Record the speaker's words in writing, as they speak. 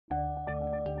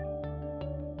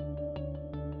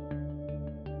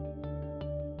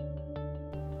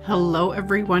Hello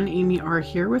everyone, AmyR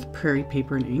here with Prairie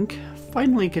Paper and Ink,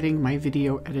 finally getting my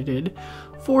video edited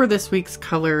for this week's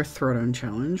color throwdown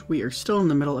challenge. We are still in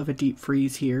the middle of a deep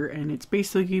freeze here, and it's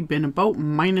basically been about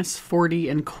 -40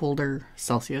 and colder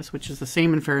Celsius, which is the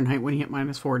same in Fahrenheit when you hit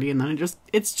 -40, and then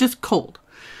it's just cold.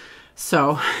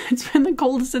 So it's been the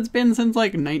coldest it's been since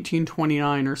like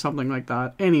 1929 or something like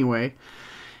that. Anyway,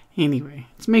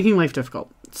 it's making life difficult.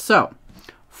 So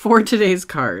for today's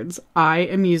cards, I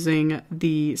am using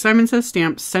the Simon Says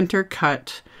Stamp Center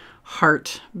Cut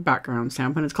Heart background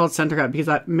stamp, and it's called Center Cut because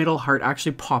that middle heart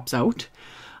actually pops out.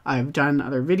 I've done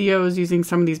other videos using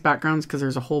some of these backgrounds because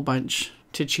there's a whole bunch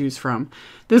to choose from.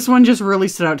 This one just really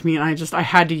stood out to me, and I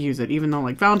had to use it, even though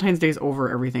like Valentine's Day is over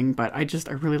everything, but I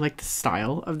really like the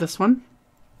style of this one.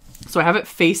 So I have it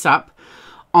face up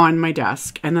on my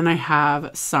desk, and then I have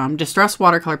some distressed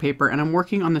watercolor paper, and I'm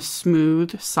working on the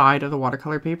smooth side of the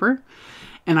watercolor paper.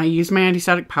 And I used my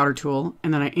anti-static powder tool,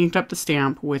 and then I inked up the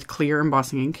stamp with clear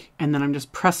embossing ink, and then I'm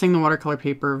just pressing the watercolor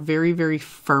paper very, very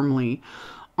firmly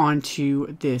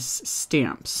onto this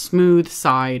stamp, smooth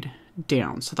side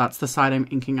down. So that's the side I'm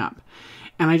inking up.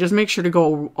 And I just make sure to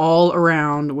go all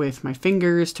around with my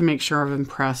fingers to make sure I've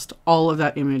impressed all of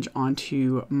that image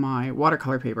onto my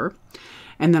watercolor paper.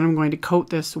 And then I'm going to coat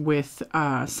this with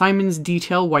Simon's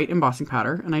Detail White embossing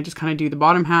powder. And I just kind of do the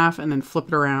bottom half and then flip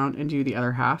it around and do the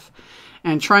other half.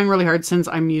 And trying really hard, since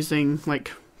I'm using,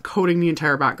 like, coating the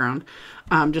entire background,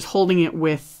 just holding it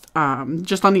with,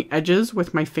 just on the edges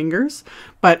with my fingers.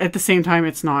 But at the same time,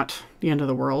 it's not the end of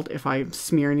the world if I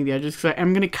smear any of the edges, because I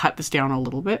am going to cut this down a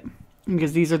little bit,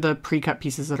 because these are the pre-cut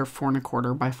pieces that are 4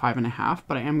 1/4 by 5 1/2.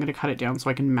 But I am going to cut it down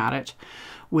so I can mat it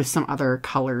with some other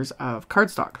colors of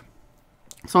cardstock.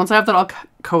 So once I have that all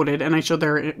coated, and I showed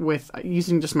there with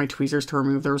using just my tweezers to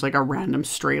remove, there was like a random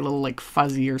stray little like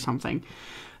fuzzy or something.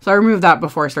 So I removed that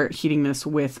before I start heating this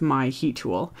with my heat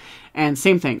tool. And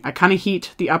same thing, I kind of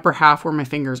heat the upper half where my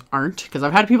fingers aren't, because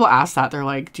I've had people ask that. They're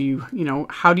like,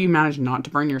 how do you manage not to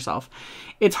burn yourself?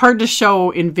 It's hard to show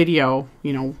in video,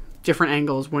 different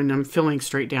angles when I'm filling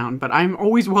straight down, but I'm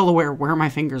always well aware where my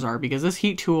fingers are, because this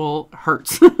heat tool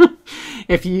hurts.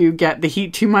 If you get the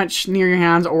heat too much near your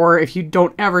hands, or if you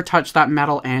don't ever touch that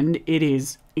metal end, it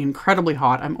is incredibly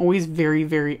hot. I'm always very,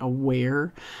 very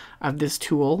aware of this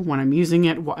tool when I'm using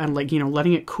it, and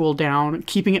letting it cool down,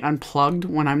 keeping it unplugged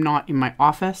when I'm not in my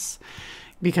office,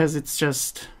 because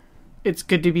it's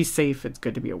good to be safe. It's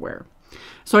good to be aware.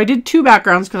 So I did 2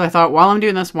 backgrounds because I thought, while I'm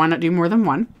doing this, why not do more than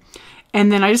one? And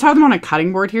then I just have them on a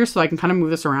cutting board here so I can kind of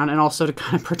move this around, and also to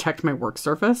kind of protect my work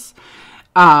surface.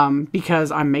 Because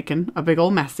I'm making a big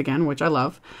old mess again, which I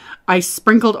love. I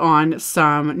sprinkled on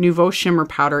some Nuvo Shimmer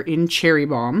powder in Cherry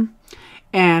Bomb.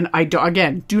 And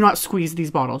do not squeeze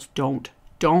these bottles. Don't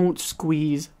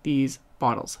squeeze these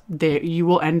bottles. You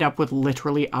will end up with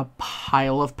literally a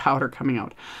pile of powder coming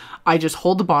out. I just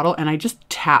hold the bottle and I just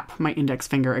tap my index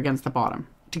finger against the bottom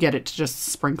to get it to just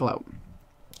sprinkle out.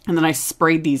 And then I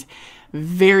sprayed these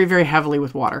very, very heavily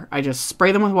with water. I just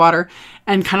spray them with water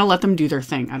and kind of let them do their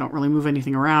thing. I don't really move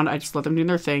anything around. I just let them do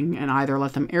their thing, and either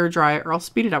let them air dry or I'll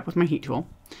speed it up with my heat tool.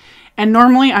 And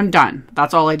normally I'm done.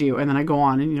 That's all I do. And then I go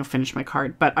on and, finish my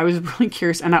card. But I was really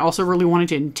curious, and I also really wanted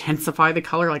to intensify the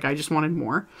color. Like, I just wanted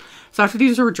more. So after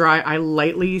these were dry, I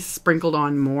lightly sprinkled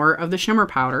on more of the shimmer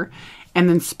powder and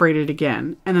then sprayed it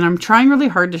again. And then I'm trying really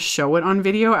hard to show it on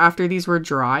video after these were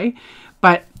dry,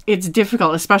 but it's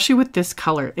difficult, especially with this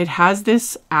color. It has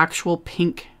this actual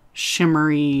pink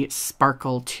shimmery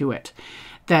sparkle to it,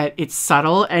 that it's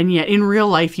subtle, and yet in real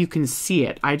life you can see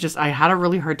it. I had a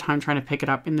really hard time trying to pick it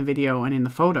up in the video and in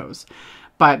the photos.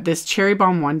 But this Cherry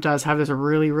Bomb one does have this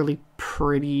really, really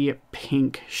pretty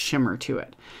pink shimmer to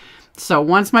it. So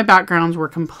once my backgrounds were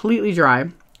completely dry,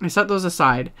 I set those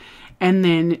aside. And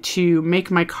then to make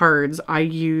my cards, I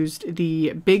used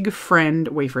the Big Friend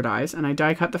wafer dies, and I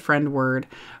die cut the friend word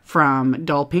from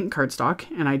dull pink cardstock,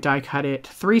 and I die cut it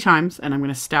 3 times, and I'm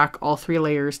going to stack all 3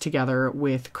 layers together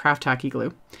with craft tacky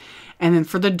glue. And then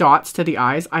for the dots to the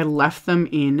eyes, I left them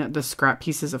in the scrap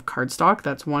pieces of cardstock.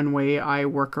 That's one way I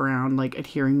work around like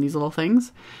adhering these little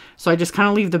things. So I just kind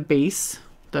of leave the base,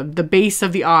 the base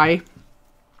of the eye,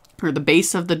 or the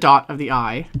base of the dot of the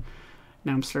eye.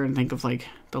 Now I'm starting to think of like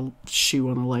the shoe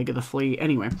on the leg of the flea.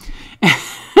 Anyway,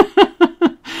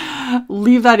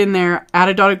 leave that in there, add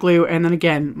a dot of glue, and then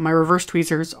again, my reverse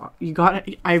tweezers.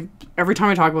 Every time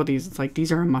I talk about these, it's like,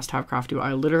 these are a must-have craft do.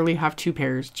 I literally have 2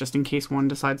 pairs just in case one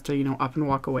decides to, up and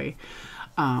walk away.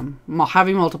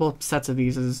 Having multiple sets of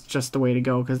these is just the way to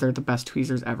go, because they're the best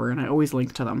tweezers ever, and I always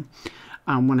link to them.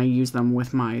 when I use them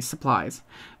with my supplies.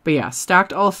 But yeah,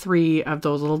 stacked all 3 of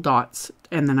those little dots,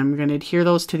 and then I'm going to adhere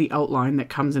those to the outline that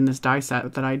comes in this die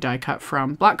set that I die cut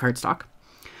from black cardstock.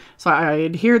 So I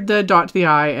adhered the dot to the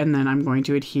eye, and then I'm going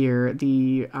to adhere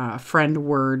the friend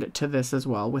word to this as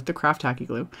well with the craft tacky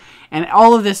glue. And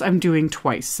all of this I'm doing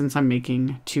twice since I'm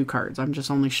making 2 cards. I'm just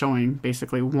only showing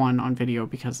basically 1 on video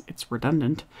because it's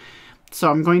redundant. So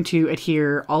I'm going to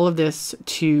adhere all of this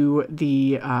to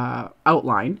the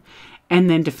outline. And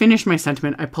then to finish my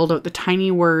sentiment, I pulled out the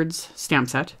Tiny Words stamp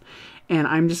set. And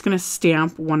I'm just going to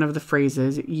stamp one of the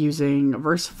phrases using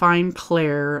VersaFine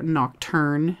Clair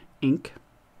Nocturne ink.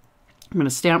 I'm going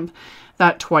to stamp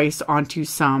that twice onto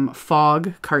some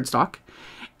fog cardstock.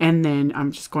 And then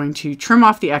I'm just going to trim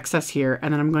off the excess here.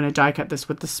 And then I'm going to die cut this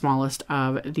with the smallest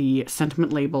of the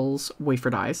Sentiment Labels wafer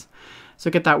dies. So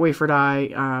get that wafer die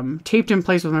taped in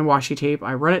place with my washi tape.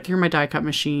 I run it through my die cut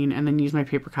machine and then use my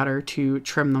paper cutter to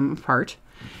trim them apart.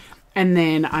 And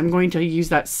then I'm going to use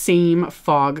that same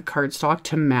fog cardstock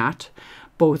to matte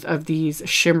both of these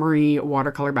shimmery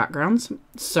watercolor backgrounds.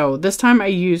 So this time I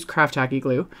used craft tacky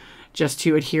glue just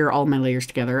to adhere all my layers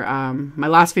together. My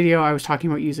last video I was talking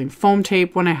about using foam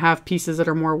tape when I have pieces that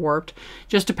are more warped.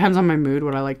 Just depends on my mood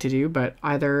what I like to do, but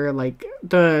either like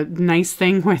the nice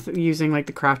thing with using like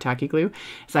the craft tacky glue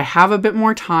is I have a bit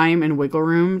more time and wiggle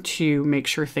room to make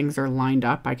sure things are lined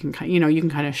up. I can, you know, you can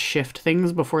kind of shift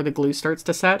things before the glue starts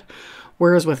to set.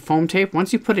 Whereas with foam tape,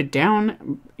 once you put it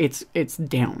down, it's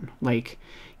down. Like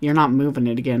you're not moving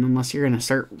it again unless you're going to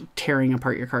start tearing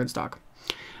apart your cardstock.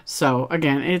 So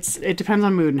again, it depends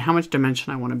on mood and how much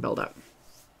dimension I want to build up.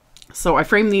 So I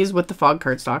frame these with the fog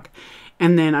cardstock,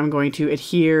 and then I'm going to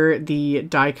adhere the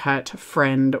die cut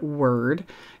friend word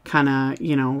kind of,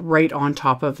 you know, right on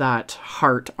top of that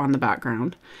heart on the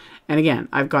background. And again,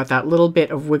 I've got that little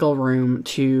bit of wiggle room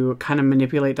to kind of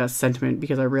manipulate that sentiment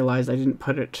because I realized I didn't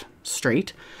put it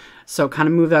straight. So kind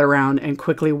of move that around and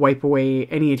quickly wipe away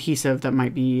any adhesive that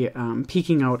might be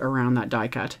peeking out around that die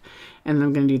cut. And then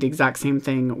I'm going to do the exact same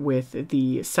thing with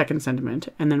the second sentiment.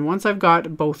 And then once I've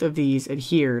got both of these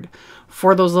adhered,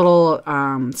 for those little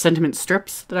sentiment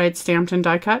strips that I had stamped and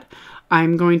die cut,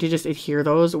 I'm going to just adhere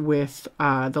those with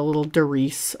the little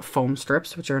Derice foam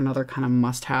strips, which are another kind of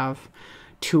must-have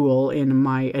tool in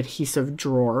my adhesive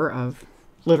drawer of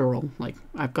literal, like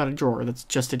I've got a drawer that's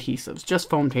just adhesives, just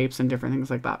foam tapes and different things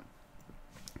like that.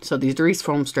 So these Derice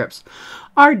foam strips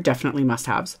are definitely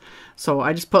must-haves. So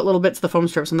I just put little bits of the foam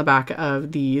strips on the back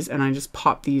of these, and I just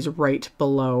pop these right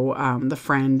below the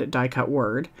friend die cut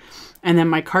word. And then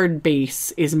my card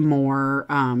base is more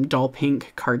dull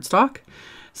pink cardstock.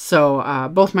 So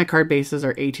both my card bases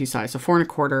are A2 size, so 4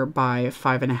 1/4 by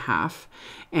 5 1/2.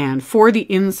 And for the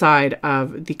inside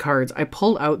of the cards, I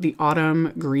pulled out the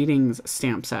Autumn Greetings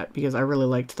stamp set because I really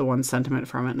liked the one sentiment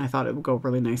from it, and I thought it would go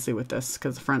really nicely with this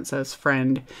because the front says,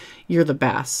 "Friend, you're the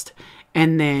best."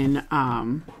 And then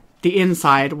the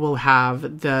inside will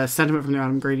have the sentiment from the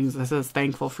Autumn Greetings that says,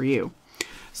 "Thankful for you."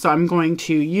 So I'm going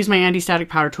to use my anti-static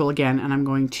powder tool again, and I'm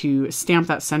going to stamp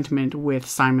that sentiment with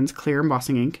Simon's clear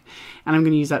embossing ink. And I'm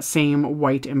going to use that same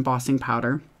white embossing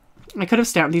powder. I could have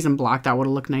stamped these in black, that would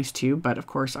have looked nice too, but of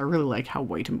course I really like how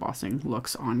white embossing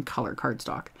looks on color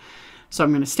cardstock. So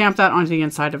I'm going to stamp that onto the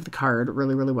inside of the card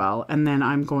really, really well. And then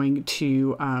I'm going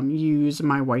to use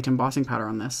my white embossing powder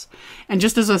on this. And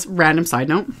just as a random side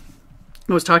note,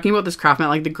 I was talking about this craft mat,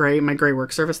 like my gray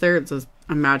work surface there. It says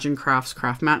Imagine Crafts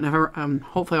craft mat. And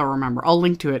hopefully I'll remember. I'll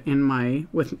link to it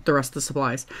with the rest of the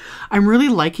supplies. I'm really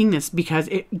liking this because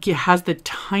it has the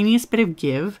tiniest bit of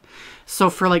give. So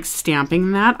for like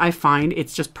stamping that, I find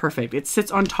it's just perfect. It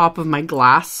sits on top of my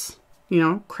glass, you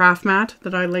know, craft mat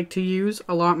that I like to use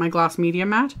a lot, my glass media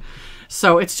mat.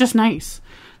 So it's just nice.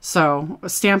 So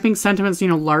stamping sentiments, you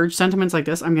know, large sentiments like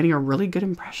this, I'm getting a really good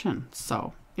impression.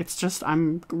 So it's just,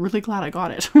 I'm really glad I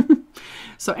got it.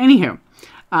 So anywho,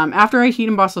 after I heat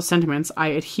embossed those sentiments,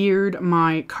 I adhered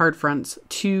my card fronts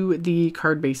to the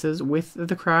card bases with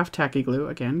the craft tacky glue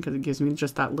again, because it gives me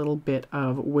just that little bit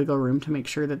of wiggle room to make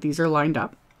sure that these are lined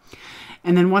up.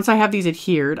 And then once I have these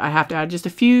adhered, I have to add just a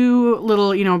few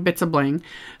little, you know, bits of bling.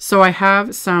 So I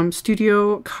have some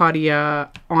Studio Caudia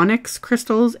Onyx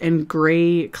crystals and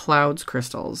Gray Clouds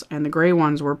crystals. And the gray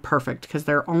ones were perfect because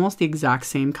they're almost the exact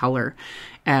same color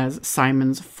as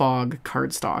Simon's Fog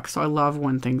cardstock. So I love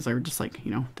when things are just like, you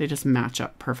know, they just match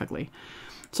up perfectly.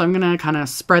 So I'm going to kind of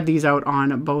spread these out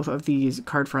on both of these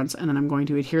card fronts, and then I'm going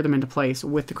to adhere them into place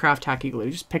with the craft tacky glue,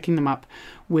 just picking them up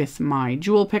with my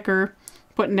jewel picker,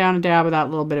 putting down a dab of that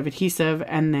little bit of adhesive,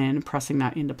 and then pressing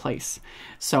that into place.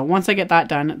 So once I get that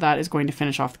done, that is going to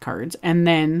finish off the cards. And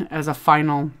then as a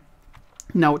final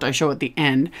note I show at the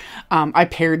end, I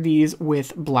paired these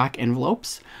with black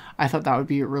envelopes. I thought that would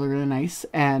be really, really nice.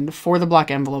 And for the black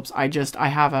envelopes, I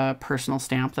have a personal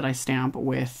stamp that I stamp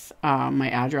with my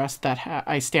address that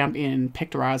I stamp in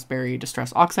Picked Raspberry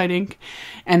Distress Oxide ink.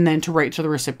 And then to write to the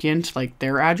recipient, like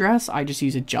their address, I just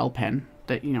use a gel pen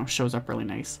that, you know, shows up really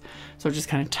nice. So it just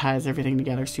kind of ties everything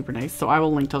together super nice. So I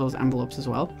will link to those envelopes as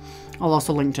well. I'll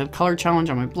also link to the color challenge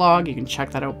on my blog. You can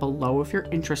check that out below if you're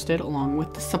interested, along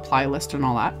with the supply list and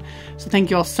all that. So thank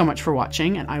you all so much for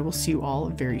watching, and I will see you all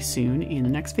very soon in the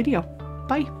next video.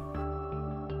 Bye!